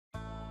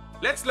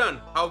Let's learn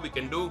how we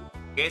can do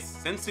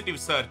case-sensitive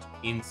search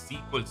in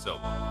SQL Server.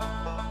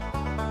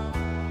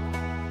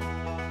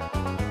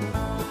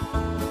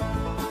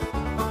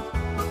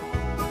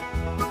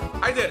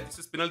 Hi there, this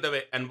is Pinal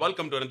Dave and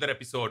welcome to another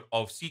episode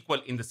of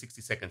SQL in the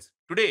 60 seconds.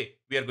 Today,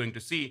 we are going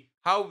to see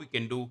how we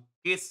can do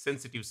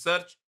case-sensitive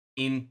search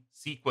in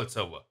SQL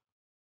Server.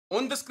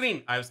 On the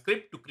screen, I have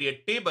script to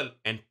create table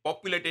and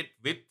populate it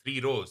with 3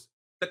 rows.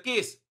 The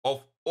case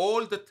of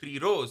all the 3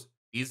 rows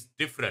is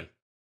different.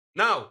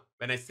 Now,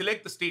 when I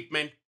select the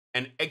statement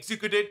and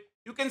execute it,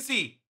 you can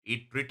see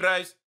it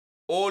retrieves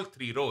all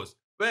 3 rows.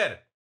 Where,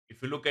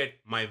 if you look at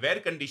my where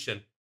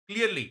condition,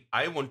 clearly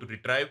I want to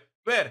retrieve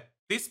where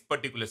this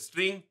particular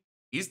string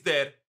is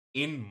there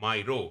in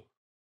my row.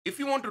 If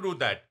you want to do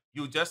that,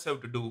 you just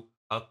have to do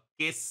a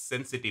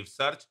case-sensitive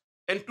search.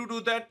 And to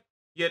do that,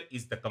 here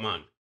is the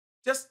command.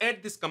 Just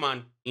add this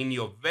command in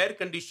your where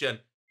condition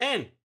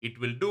and it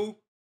will do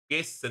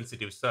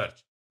case-sensitive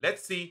search.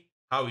 Let's see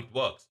how it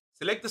works.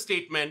 Select the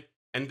statement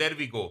and there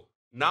we go.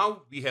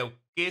 Now we have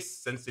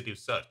case-sensitive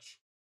search.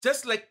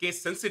 Just like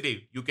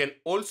case-sensitive, you can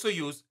also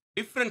use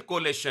different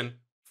correlation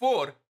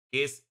for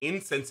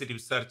case-insensitive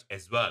search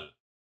as well.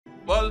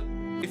 Well,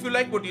 if you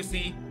like what you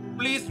see,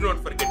 please do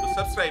not forget to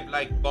subscribe,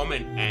 like,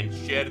 comment and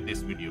share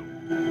this video.